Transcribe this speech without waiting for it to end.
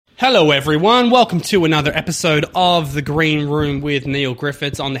Hello everyone, welcome to another episode of The Green Room with Neil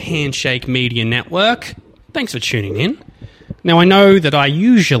Griffiths on the Handshake Media Network. Thanks for tuning in. Now I know that I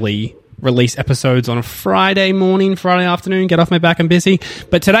usually release episodes on a Friday morning, Friday afternoon, get off my back, I'm busy.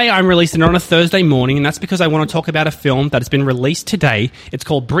 But today I'm releasing it on a Thursday morning, and that's because I want to talk about a film that has been released today. It's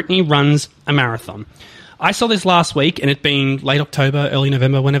called Brittany Runs a Marathon. I saw this last week, and it being late October, early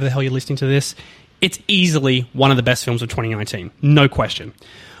November, whenever the hell you're listening to this, it's easily one of the best films of 2019. No question.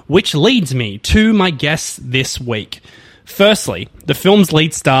 Which leads me to my guests this week. Firstly, the film's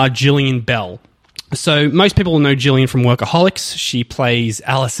lead star, Jillian Bell. So most people will know Jillian from Workaholics. She plays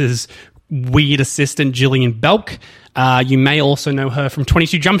Alice's weird assistant, Jillian Belk. You may also know her from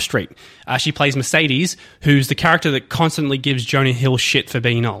 22 Jump Street. She plays Mercedes, who's the character that constantly gives Jonah Hill shit for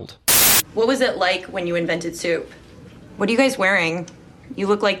being old. What was it like when you invented soup? What are you guys wearing? You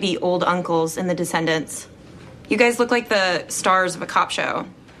look like the old uncles in The Descendants. You guys look like the stars of a cop show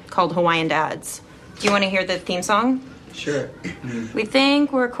called Hawaiian Dads. Do you want to hear the theme song? Sure. We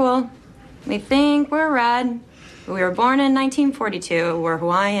think we're cool. We think we're rad. We were born in 1942. We're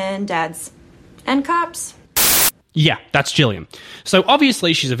Hawaiian Dads. And cops. Yeah, that's Jillian. So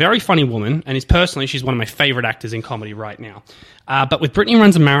obviously she's a very funny woman, and she's one of my favorite actors in comedy right now. But with Brittany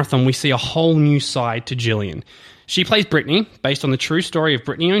Runs a Marathon, we see a whole new side to Jillian. She plays Brittany, based on the true story of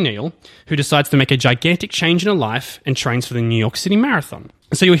Brittany O'Neill, who decides to make a gigantic change in her life and trains for the New York City Marathon.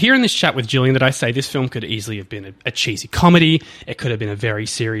 So you'll hear in this chat with Jillian that I say this film could easily have been a cheesy comedy, it could have been a very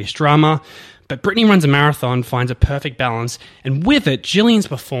serious drama, but Brittany Runs a Marathon finds a perfect balance, and with it, Jillian's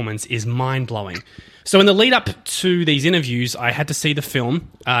performance is mind-blowing. So in the lead-up to these interviews, I had to see the film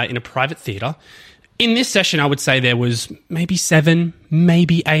in a private theatre. In this session, I would say there was maybe 7,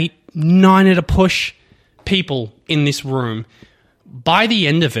 maybe 8, 9 at a push people in this room. By the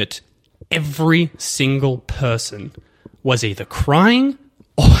end of it, every single person was either crying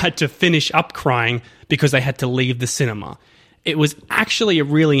or had to finish up crying because they had to leave the cinema. It was actually a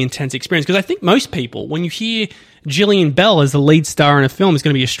really intense experience because I think most people, when you hear Jillian Bell as the lead star in a film, is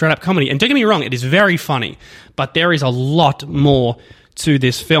going to be a straight-up comedy. And don't get me wrong, it is very funny, but there is a lot more to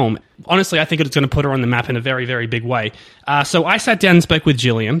this film. Honestly, I think it's going to put her on the map in a very, very big way. So I sat down and spoke with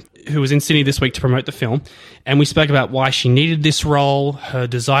Jillian, who was in Sydney this week to promote the film, and we spoke about why she needed this role, her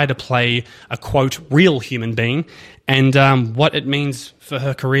desire to play a, quote, real human being, and what it means for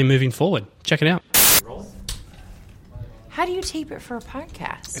her career moving forward. Check it out. How do you tape it for a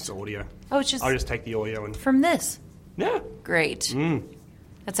podcast? It's audio. Oh, it's just... I'll just take the audio and... From this? Yeah. Great.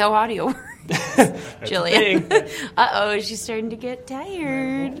 That's how audio works. Jillian. Uh-oh, she's starting to get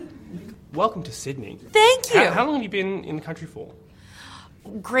tired. Welcome to Sydney. Thank you. How long have you been in the country for?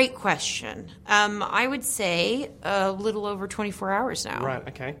 Great question. I would say a little over 24 hours now. Right,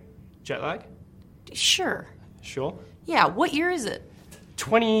 okay. Jet lag? Sure. Sure. Yeah, what year is it?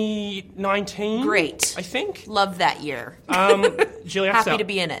 2019. Great. I think. Love that year. Jillian, Happy to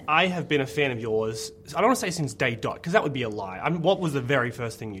be in it. I have been a fan of yours, I don't want to say since day dot, because that would be a lie. What was the very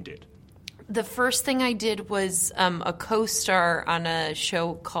first thing you did? The first thing I did was a co-star on a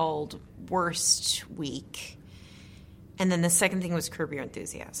show called Worst Week. And then the second thing was Curb Your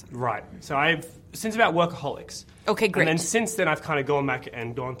Enthusiasm. Right. So since about Workaholics. Okay, great. And then since then, I've kind of gone back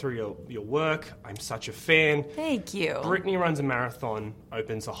and gone through your work. I'm such a fan. Thank you. Brittany Runs a Marathon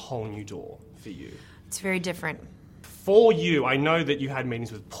opens a whole new door for you. It's very different. For you, I know that you had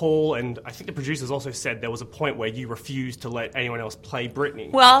meetings with Paul, and I think the producers also said there was a point where you refused to let anyone else play Brittany.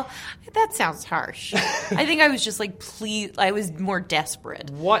 Well, that sounds harsh. I think I was just like, please, I was more desperate.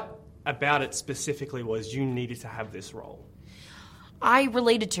 What about it specifically was you needed to have this role? I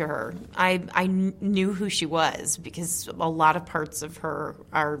related to her. I knew who she was because a lot of parts of her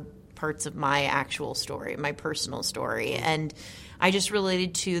are parts of my actual story, my personal story. And I just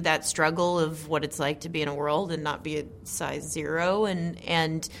related to that struggle of what it's like to be in a world and not be a size 0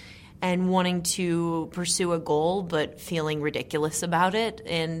 and wanting to pursue a goal but feeling ridiculous about it,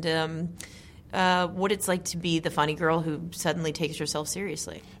 and what it's like to be the funny girl who suddenly takes herself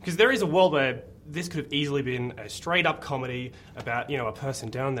seriously. Because there is a world where this could have easily been a straight-up comedy about, a person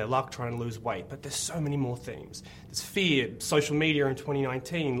down on their luck trying to lose weight, but there's so many more themes. There's fear, social media in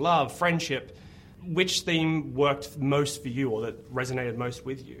 2019, love, friendship. Which theme worked most for you or that resonated most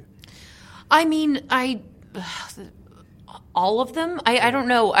with you? I mean, all of them. I don't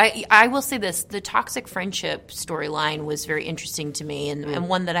know. I will say this. The toxic friendship storyline was very interesting to me and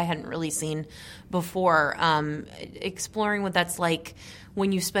one that I hadn't really seen before. Exploring what that's like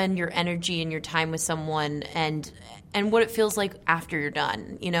when you spend your energy and your time with someone and what it feels like after you're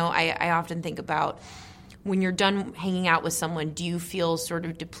done. I often think about when you're done hanging out with someone, do you feel sort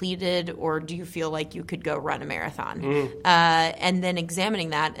of depleted, or do you feel like you could go run a marathon? And then examining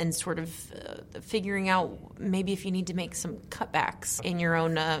that and sort of figuring out maybe if you need to make some cutbacks in your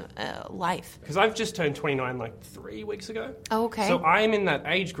own life. Because I've just turned 29 like 3 weeks ago. Oh, okay. So I'm in that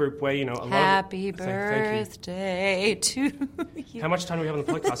age group where, a lot Happy of... birthday to you. How much time do we have on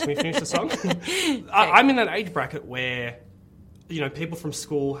the podcast? Can we finish the song? I'm in that age bracket where... people from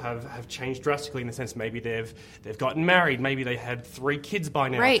school have changed drastically in the sense maybe they've gotten married, maybe they had 3 kids by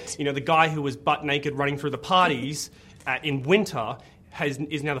now. Right. The guy who was butt naked running through the parties in winter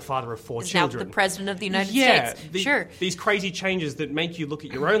is now the father of 4 children. Now the president of the United States. Sure. These crazy changes that make you look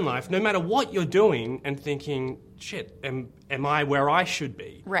at your own life, no matter what you're doing, and thinking, shit, am I where I should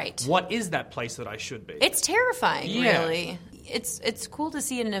be? Right. What is that place that I should be? It's terrifying, really. It's cool to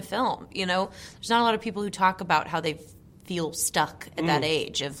see it in a film. There's not a lot of people who talk about how they feel stuck at that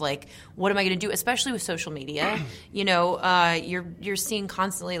age of like, what am I going to do? Especially with social media, you're seeing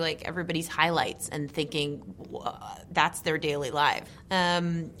constantly like everybody's highlights and thinking that's their daily life.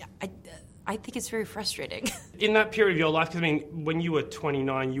 I think it's very frustrating. In that period of your life, because when you were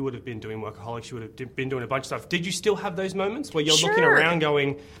 29, you would have been doing Workaholics, you would have been doing a bunch of stuff. Did you still have those moments where you're looking around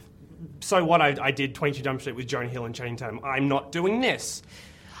going, so what I did 22 Jump Street with Jonah Hill and Channing Tatum, I'm not doing this?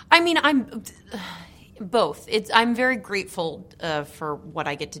 I'm both. I'm very grateful for what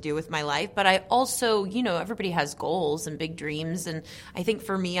I get to do with my life, but I also, everybody has goals and big dreams, and I think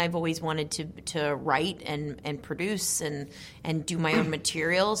for me, I've always wanted to write and produce and do my own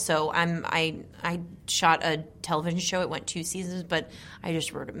material. So I shot a television show. It went 2 seasons, but I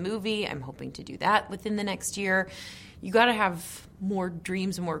just wrote a movie. I'm hoping to do that within the next year. You got to have more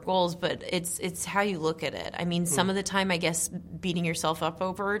dreams and more goals, but it's how you look at it. I mean, some of the time, I guess, beating yourself up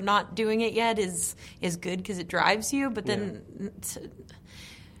over not doing it yet is good because it drives you, but then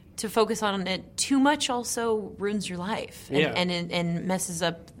to focus on it too much also ruins your life and messes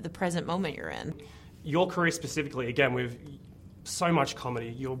up the present moment you're in. Your career specifically, again, with so much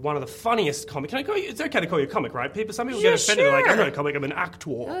comedy, you're one of the funniest comics. Can I call you? It's okay to call you a comic, right? Some people get offended. They're like, I'm not a comic, I'm an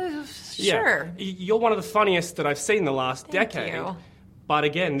actor. Sure. You're one of the funniest that I've seen in the last decade. You. But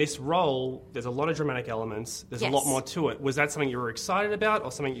again, this role, there's a lot of dramatic elements. There's a lot more to it. Was that something you were excited about,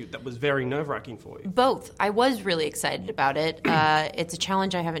 or something that was very nerve-wracking for you? Both. I was really excited about it. It's a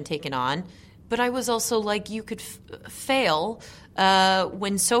challenge I haven't taken on. But I was also like, you could fail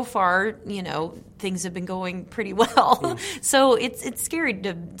when so far, things have been going pretty well. So it's scary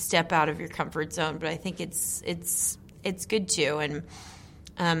to step out of your comfort zone, but I think it's good too. And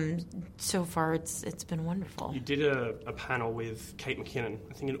so far, it's been wonderful. You did a panel with Kate McKinnon,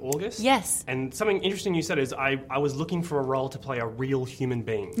 I think in August. Yes. And something interesting you said is I was looking for a role to play a real human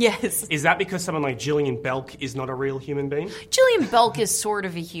being. Yes. Is that because someone like Jillian Belk is not a real human being? Jillian Belk is sort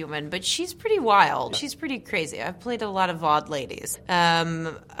of a human, but she's pretty wild. She's pretty crazy. I've played a lot of odd ladies.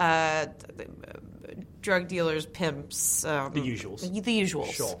 Drug dealers, pimps. The usuals. The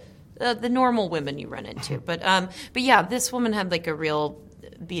usuals. Sure. The normal women you run into. But yeah, this woman had like a real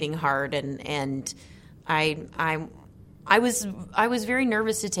beating heart, and I was very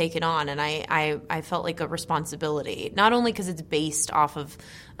nervous to take it on, and I felt like a responsibility, not only because it's based off of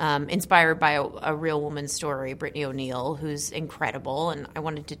inspired by a real woman's story, Brittany O'Neill, who's incredible, and I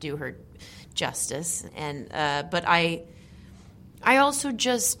wanted to do her justice, and but I also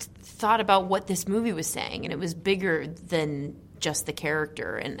just thought about what this movie was saying, and it was bigger than just the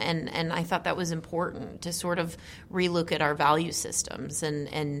character, and I thought that was important to sort of relook at our value systems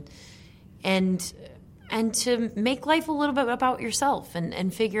and to make life a little bit about yourself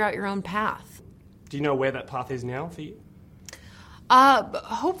and figure out your own path. Do you know where that path is now for you?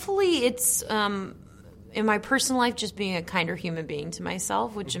 Hopefully it's in my personal life just being a kinder human being to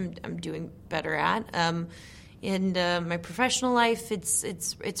myself, which I'm doing better at. In my professional life,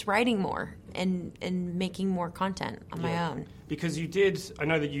 it's writing more and making more content on my own. Because I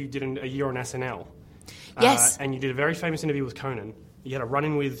know that you did a year on SNL. Yes. And you did a very famous interview with Conan. You had a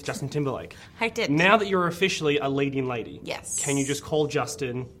run-in with Justin Timberlake. I did. Now that you're officially a leading lady, yes, can you just call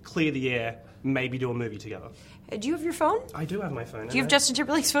Justin, clear the air, maybe do a movie together? Do you have your phone? I do have my phone. Do you have Justin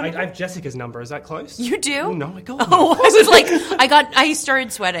Timberlake's phone? I have Jessica's number. Is that close? You do? Oh, no, my God. Oh, I was like, I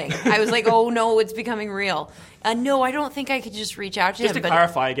started sweating. I was like, oh no, it's becoming real. No, I don't think I could just reach out to him. Just to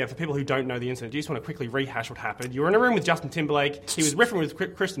clarify again, for people who don't know the incident, do you just want to quickly rehash what happened? You were in a room with Justin Timberlake. He was riffing with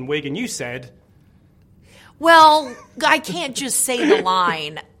Kristen Wiig, and you said... Well, I can't just say the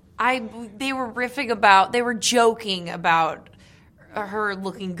line. They were joking about her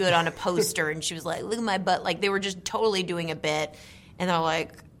looking good on a poster, and she was like, look at my butt. Like, they were just totally doing a bit, and they're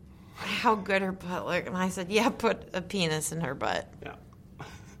like, how good her butt look? And I said, yeah, put a penis in her butt. Yeah.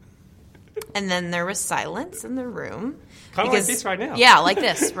 and then there was silence in the room. Kind of like this right now. Yeah, like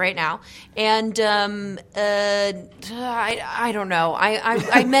this right now. And I don't know.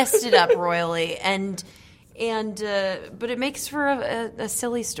 I messed it up royally, but it makes for a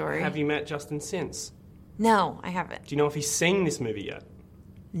silly story. Have you met Justin since? No, I haven't. Do you know if he's seen this movie yet?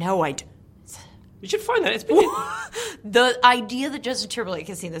 No, I don't. You should find that. It's been The idea that Justin Timberlake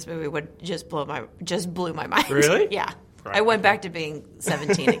has seen this movie would just blew my mind. Really? Yeah. Right. I went back to being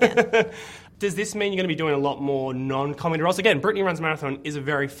 17 again. Does this mean you're going to be doing a lot more non-comedy roles? Again, Brittany Runs a Marathon is a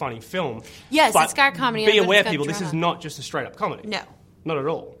very funny film. Yes, but it's got comedy. Be but aware, it's got people, this is drama. not just a straight-up comedy. No. Not at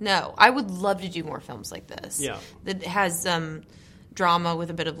all. No. I would love to do more films like this. Yeah. That has drama with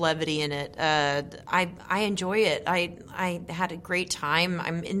a bit of levity in it. I enjoy it. I had a great time.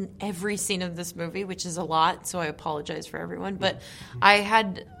 I'm in every scene of this movie, which is a lot, so I apologize for everyone. But I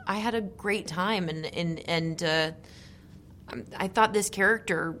had a great time, and I thought this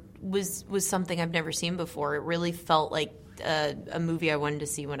character was something I've never seen before. It really felt like a movie I wanted to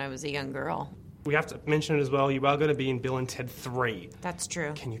see when I was a young girl. We have to mention it as well. You are going to be in Bill and Ted 3. That's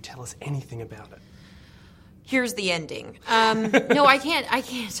true. Can you tell us anything about it? Here's the ending. No, I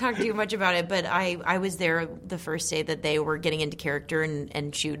can't talk too much about it, but I was there the first day that they were getting into character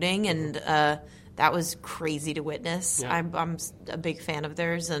and shooting, and that was crazy to witness. Yeah. I'm a big fan of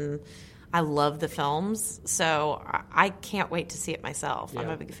theirs, and I love the films, so I can't wait to see it myself. Yeah. I'm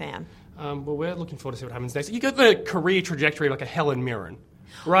a big fan. Well, we're looking forward to see what happens next. You got the career trajectory like a Helen Mirren,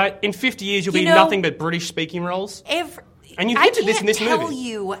 right? In 50 years, you'll be nothing but British-speaking roles. And you hinted this in this movie. I can't tell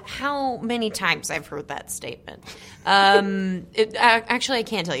you how many times I've heard that statement. Actually, I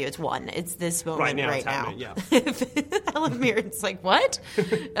can't tell you. It's one. It's this moment right now. Yeah. Helen Mirren's like, what?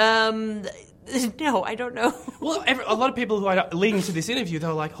 No, I don't know. Well, a lot of people who are leading to this interview,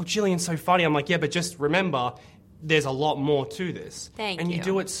 they're like, oh, Jillian's so funny. I'm like, yeah, but just remember, there's a lot more to this. Thank and you. And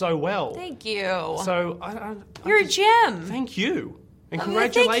you do it so well. Thank you. So, You're a gem. Thank you. And Oh,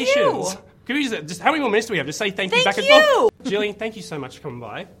 congratulations. thank you. Can we just how many more minutes do we have? Just say thank you Thank back and you. forth. Jillian, thank you so much for coming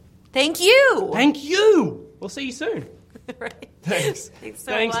by. Thank you. Thank you. We'll see you soon. Right. Thanks. Thanks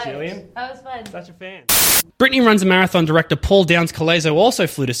so Thanks, much. Jillian. That was fun. Such a fan. Brittany Runs a Marathon director Paul Downs Colaizzo also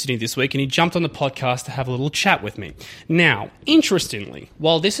flew to Sydney this week, and he jumped on the podcast to have a little chat with me. Now, interestingly,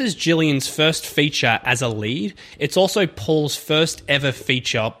 while this is Jillian's first feature as a lead, it's also Paul's first ever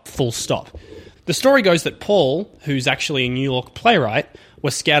feature full stop. The story goes that Paul, who's actually a New York playwright,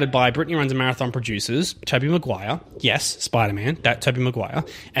 was scouted by Brittany Runs a Marathon producers, Tobey Maguire, yes, Spider-Man, that Tobey Maguire,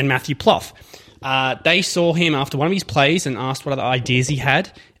 and Matthew Plouffe. They saw him after one of his plays and asked what other ideas he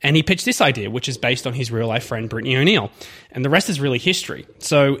had, and he pitched this idea, which is based on his real-life friend Brittany O'Neill. And the rest is really history.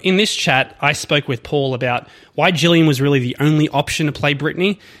 So in this chat, I spoke with Paul about why Jillian was really the only option to play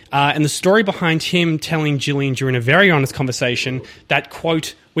Brittany, and the story behind him telling Jillian during a very honest conversation that,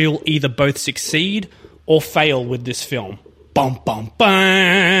 quote, we will either both succeed or fail with this film. Bum, bum, bum.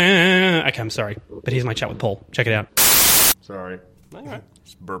 Okay, I'm sorry, but here's my chat with Paul. Check it out. Sorry. All right.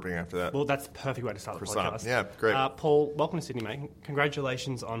 Just burping after that. Well, that's the perfect way to start the podcast. Yeah, great. Paul, welcome to Sydney, mate.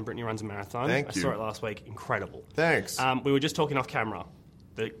 Congratulations on Brittany Runs a Marathon. Thank you. I saw it last week. Incredible. Thanks. We were just talking off camera.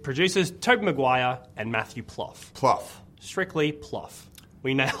 The producers, Tobey Maguire and Matthew Plouffe. Pluff. Strictly Plouffe.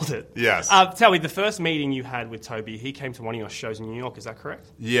 We nailed it. Yes. Tell me, the first meeting you had with Toby, he came to one of your shows in New York, is that correct?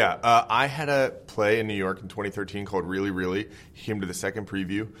 Yeah, I had a play in New York in 2013 called Really, Really. He came to the second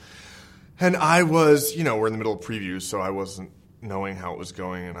preview. And I was, we're in the middle of previews, so I wasn't knowing how it was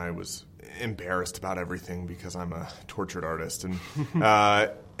going, and I was embarrassed about everything because I'm a tortured artist. And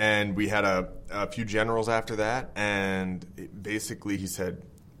and we had a few generals after that, and basically he said,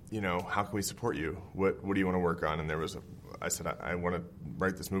 how can we support you? What do you want to work on? And I said, I want to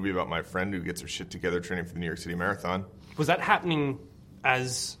write this movie about my friend who gets her shit together training for the New York City Marathon. Was that happening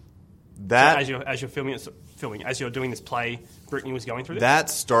as you're filming, as you're doing this play, Brittany was going through this? That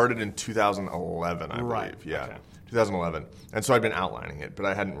started in 2011, I Right, believe. Yeah, okay. 2011. And so I'd been outlining it, but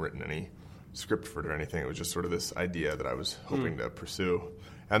I hadn't written any script for it or anything. It was just sort of this idea that I was hoping to pursue.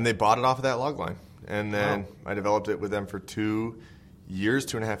 And they bought it off of that logline. And then I developed it with them for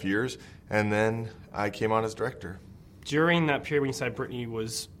 2.5 years, and then I came on as director. During that period when you say Brittany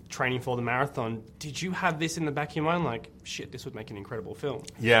was training for the marathon, did you have this in the back of your mind, like, shit, this would make an incredible film?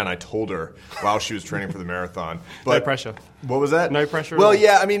 Yeah, and I told her while she was training for the marathon. But no pressure. What was that? No pressure Well, at all?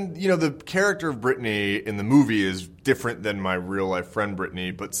 yeah, I mean, the character of Brittany in the movie is different than my real-life friend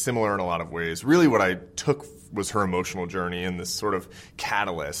Brittany, but similar in a lot of ways. Really what I took was her emotional journey and this sort of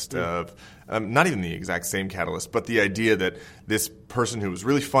catalyst of, not even the exact same catalyst, but the idea that this person who was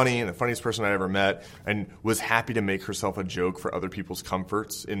really funny and the funniest person I'd ever met and was happy to make herself a joke for other people's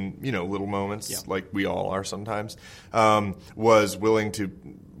comforts in, little moments like we all are sometimes, was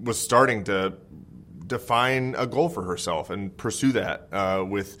starting to define a goal for herself and pursue that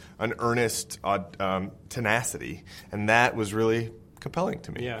with an earnest tenacity. And that was really compelling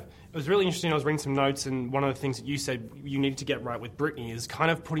to me. Yeah. It was really interesting. I was reading some notes, and one of the things that you said you needed to get right with Brittany is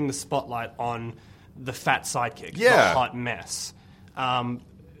kind of putting the spotlight on the fat sidekick, the hot mess.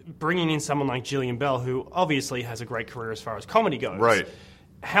 Bringing in someone like Jillian Bell, who obviously has a great career as far as comedy goes. Right.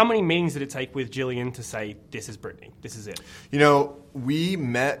 How many meetings did it take with Jillian to say, this is Brittany, this is it? We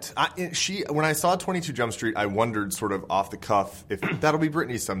met. When I saw 22 Jump Street, I wondered sort of off the cuff if that'll be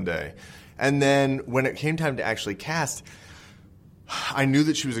Brittany someday. And then when it came time to actually cast, I knew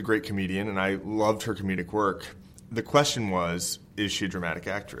that she was a great comedian, and I loved her comedic work. The question was, is she a dramatic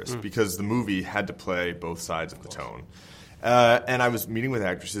actress? Because the movie had to play both sides of the tone. And I was meeting with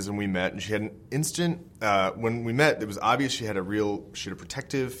actresses, and we met, and she had an instant, when we met, it was obvious she had a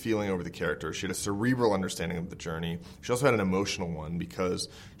protective feeling over the character. She had a cerebral understanding of the journey. She also had an emotional one because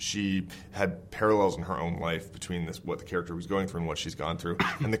she had parallels in her own life between what the character was going through and what she's gone through.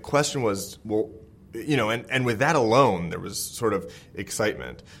 And the question was, and with that alone, there was sort of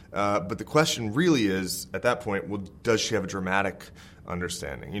excitement. But the question really is, at that point, well, does she have a dramatic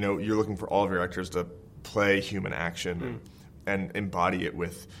understanding? You're looking for all of your actors to play human action and embody it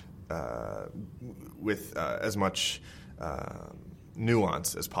with as much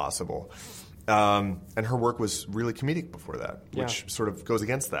nuance as possible. And her work was really comedic before that, which sort of goes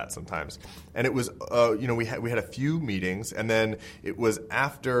against that sometimes. And it was, we had a few meetings, and then it was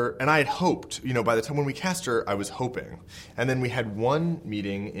after, and I had hoped, by the time when we cast her, I was hoping. And then we had one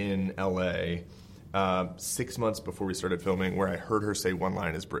meeting in L.A. 6 months before we started filming where I heard her say one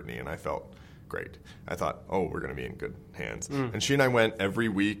line as Brittany, and I felt great. I thought, we're going to be in good hands. And she and I went every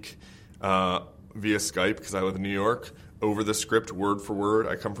week via Skype, because I live in New York, over the script word for word.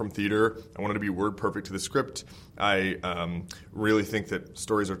 I come from theater. I wanted to be word perfect to the script. I really think that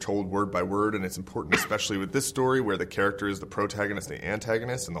stories are told word by word, and it's important, especially with this story where the character is the protagonist and the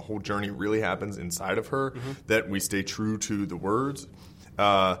antagonist, and the whole journey really happens inside of her, that we stay true to the words.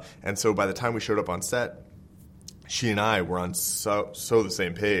 And so by the time we showed up on set, she and I were on so the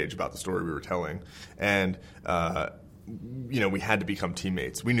same page about the story we were telling. And we had to become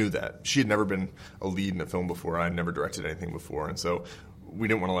teammates. We knew that. She had never been a lead in a film before. I had never directed anything before. And so we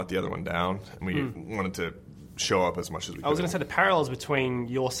didn't want to let the other one down. And we wanted to show up as much as we could. I was going to say the parallels between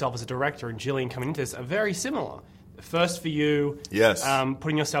yourself as a director and Jillian coming into this are very similar. First for you,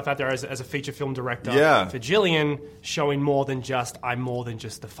 putting yourself out there as a feature film director. Yeah. For Jillian, showing I'm more than just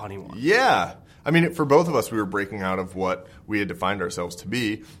the funny one. Yeah. I mean, for both of us, we were breaking out of what we had defined ourselves to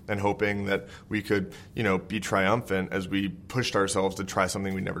be and hoping that we could, be triumphant as we pushed ourselves to try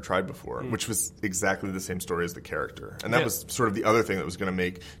something we'd never tried before, which was exactly the same story as the character. And that was sort of the other thing that was going to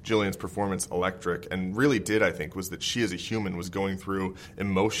make Jillian's performance electric, and really did, I think, was that she as a human was going through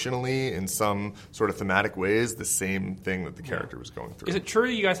emotionally in some sort of thematic ways the same thing that the character was going through. Is it true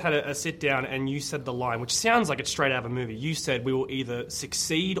you guys had a sit down and you said the line, which sounds like it's straight out of a movie, you said we will either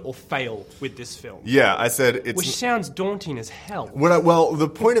succeed or fail with this film? Yeah, I said it's... Which sounds daunting as hell. Well, the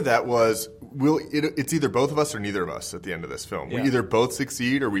point of that was it's either both of us or neither of us at the end of this film. Yeah. We either both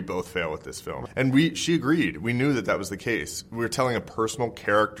succeed or we both fail with this film. And she agreed. We knew that was the case. We were telling a personal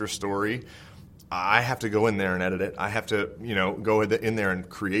character story. I have to go in there and edit it. I have to, go in there and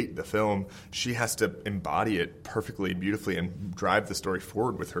create the film. She has to embody it perfectly, beautifully, and drive the story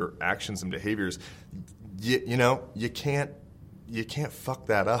forward with her actions and behaviors. You can't fuck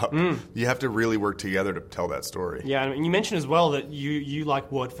that up. You have to really work together to tell that story. Yeah, and you mentioned as well that you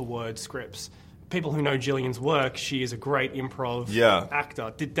like word-for-word scripts. People who know Jillian's work, she is a great improv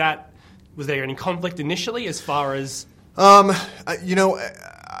actor. Was there any conflict initially as far as...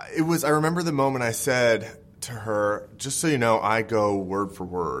 It was, I remember the moment I said to her, just so you know, I go word for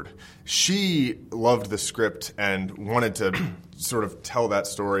word. She loved the script and wanted to sort of tell that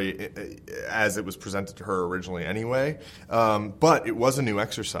story as it was presented to her originally anyway. But it was a new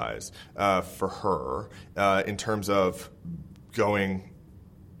exercise for her in terms of getting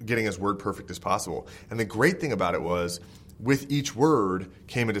as word perfect as possible. And the great thing about it was, with each word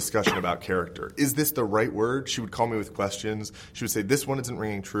came a discussion about character. Is this the right word? She would call me with questions. She would say, this one isn't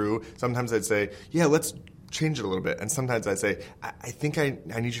ringing true. Sometimes I'd say, yeah, let's change it a little bit. And sometimes I'd say, I think I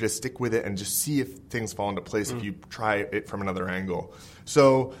need you to stick with it and just see if things fall into place if you try it from another angle.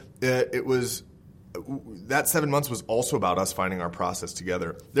 So it was... That 7 months was also about us finding our process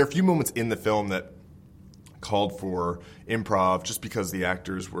together. There are a few moments in the film that called for improv just because the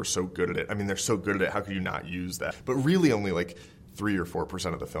actors were so good at it. I mean, they're so good at it. How could you not use that? But really only like 3 or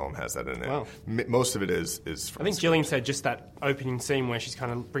 4% of the film has that in it. Wow. Most of it is from I think the script. Jillian said just that opening scene where she's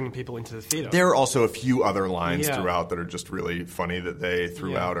kind of bringing people into the theater. There are also a few other lines Yeah. throughout that are just really funny that they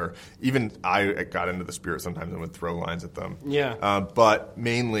threw Yeah. out, or even I got into the spirit sometimes and would throw lines at them. Yeah. But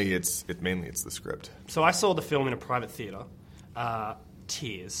mainly it's the script. So I saw the film in a private theater.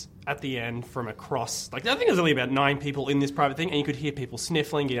 Tears at the end from across. Like, I think there was only about 9 people in this private thing, and you could hear people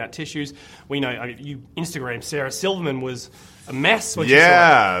sniffling, getting out tissues. We know, I mean, you Instagram Sarah Silverman was a mess when she saw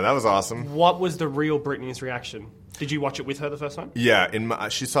Yeah, that was awesome. it. What was the real Britney's reaction? Did you watch it with her the first time? Yeah,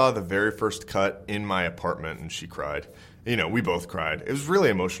 she saw the very first cut in my apartment, and she cried. You know, we both cried. It was a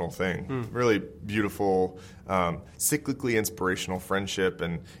really emotional thing, really beautiful, cyclically inspirational friendship.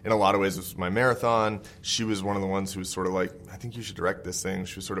 And in a lot of ways, this was my marathon. She was one of the ones who was sort of like, I think you should direct this thing.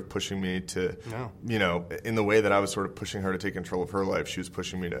 She was sort of pushing me to, you know, in the way that I was sort of pushing her to take control of her life, she was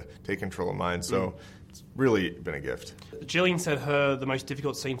pushing me to take control of mine. So it's really been a gift. Jillian said the most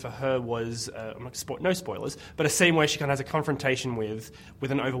difficult scene for her was, no spoilers, but a scene where she kind of has a confrontation with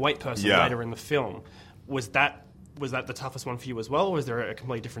an overweight person later in the film. Was that the toughest one for you as well, or was there a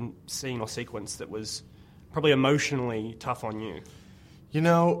completely different scene or sequence that was probably emotionally tough on you? You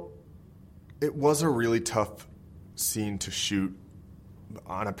know, it was a really tough scene to shoot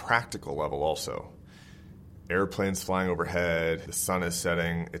on a practical level also. Airplanes flying overhead, the sun is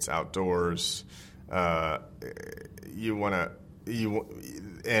setting, it's outdoors. And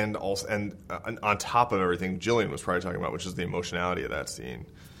on top of everything, Jillian was probably talking about, which is the emotionality of that scene.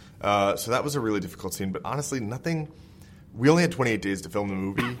 So that was a really difficult scene, but honestly, we only had 28 days to film the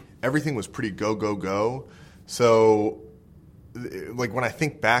movie. Everything was pretty go, go, go. So, like, when I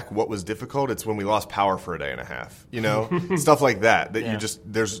think back what was difficult, it's when we lost power for a day and a half, you know? Stuff like that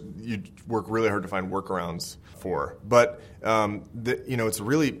you work really hard to find workarounds for. But, you know, it's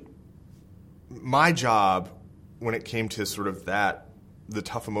really, my job when it came to sort of the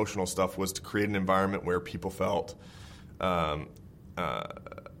tough emotional stuff was to create an environment where people felt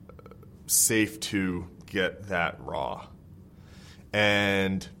safe to get that raw.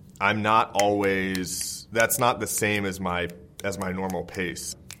 And I'm not always, that's not the same as my normal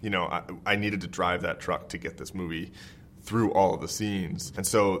pace. You know, I needed to drive that truck to get this movie through all of the scenes. And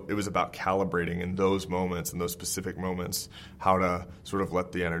so it was about calibrating in those moments, in those specific moments, how to sort of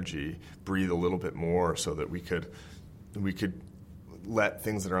let the energy breathe a little bit more so that we could let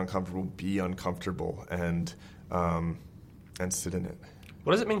things that are uncomfortable be uncomfortable and sit in it.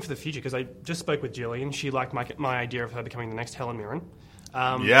 What does it mean for the future? Because I just spoke with Jillian. She liked my idea of her becoming the next Helen Mirren.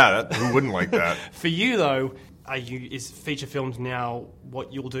 Who wouldn't like that? For you, though, is feature films now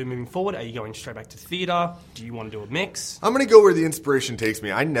what you'll do moving forward? Are you going straight back to theatre? Do you want to do a mix? I'm going to go where the inspiration takes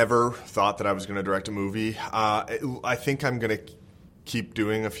me. I never thought that I was going to direct a movie. I think I'm going to keep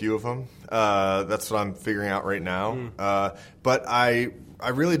doing a few of them. That's what I'm figuring out right now. But I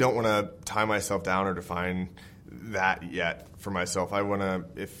really don't want to tie myself down or define that yet for myself. I want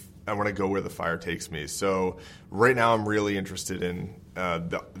to go where the fire takes me. So right now I'm really interested in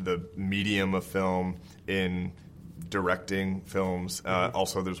the medium of film, in directing films.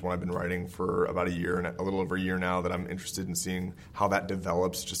 Also, there's one I've been writing for about a little over a year now that I'm interested in seeing how that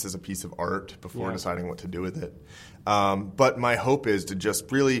develops just as a piece of art before deciding what to do with it. But my hope is to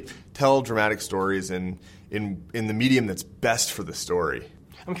just really tell dramatic stories in the medium that's best for the story.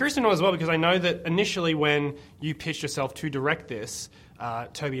 I'm curious to know as well, because I know that initially when you pitched yourself to direct this,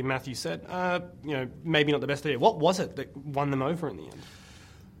 Toby and Matthew said, maybe not the best idea. What was it that won them over in the end?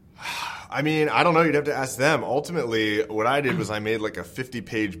 I mean, I don't know. You'd have to ask them. Ultimately, what I did was I made like a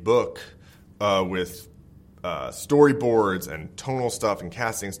 50-page book with storyboards and tonal stuff and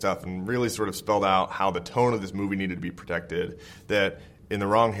casting stuff, and really sort of spelled out how the tone of this movie needed to be protected, that in the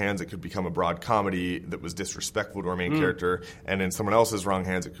wrong hands, it could become a broad comedy that was disrespectful to our main character, and in someone else's wrong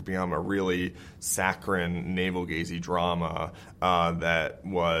hands, it could become a really saccharine, navel-gazy drama that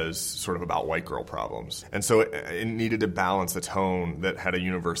was sort of about white girl problems. And so it needed to balance a tone that had a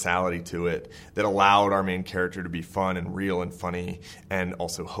universality to it that allowed our main character to be fun and real and funny and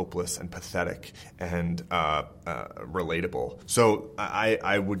also hopeless and pathetic and relatable. So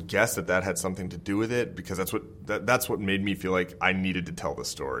I would guess that had something to do with it, because that's what made me feel like I needed to tell the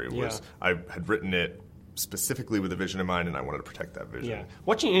story. I had written it specifically with a vision in mind, and I wanted to protect that vision. Yeah.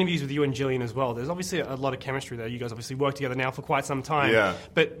 Watching interviews with you and Jillian as well, there's obviously a lot of chemistry there. You guys obviously work together now for quite some time. Yeah.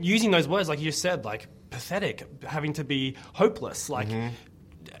 But using those words, like you just said, like pathetic, having to be hopeless, like...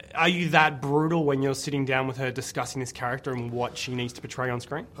 Are you that brutal when you're sitting down with her discussing this character and what she needs to portray on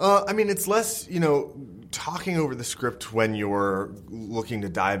screen? I mean, it's less, talking over the script when you're looking to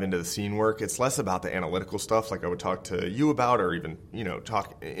dive into the scene work, it's less about the analytical stuff like I would talk to you about, or even,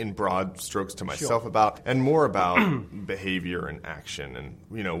 talk in broad strokes to myself about, and more about behavior and action and,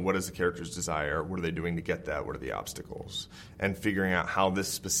 what is the character's desire? What are they doing to get that? What are the obstacles? And figuring out how this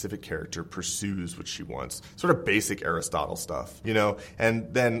specific character pursues what she wants. Sort of basic Aristotle stuff,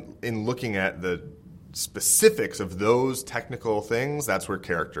 And then in looking at the specifics of those technical things, that's where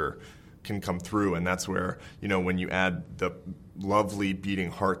character can come through, and that's where, when you add the lovely beating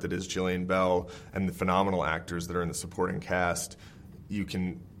heart that is Jillian Bell and the phenomenal actors that are in the supporting cast, you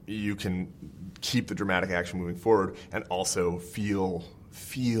can keep the dramatic action moving forward and also feel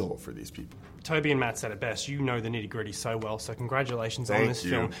for these people. Toby and Matt said it best. You know the nitty-gritty so well, so congratulations on this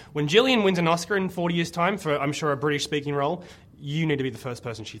you. film. When Jillian wins an Oscar in 40 years' time for, I'm sure, a British-speaking role, you need to be the first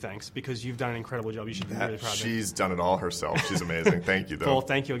person she thanks because you've done an incredible job. You should be really proud of her. She's done it all herself. She's amazing. Thank you, though. Paul,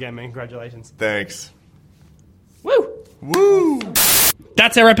 thank you again, man. Congratulations. Thanks. Woo! Woo!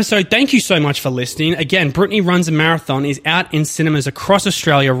 That's our episode. Thank you so much for listening. Again, Brittany Runs a Marathon is out in cinemas across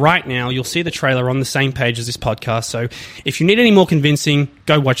Australia right now. You'll see the trailer on the same page as this podcast. So if you need any more convincing,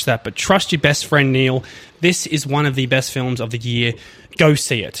 go watch that. But trust your best friend, Neil. This is one of the best films of the year. Go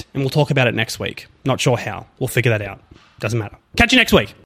see it. And we'll talk about it next week. Not sure how. We'll figure that out. Doesn't matter. Catch you next week.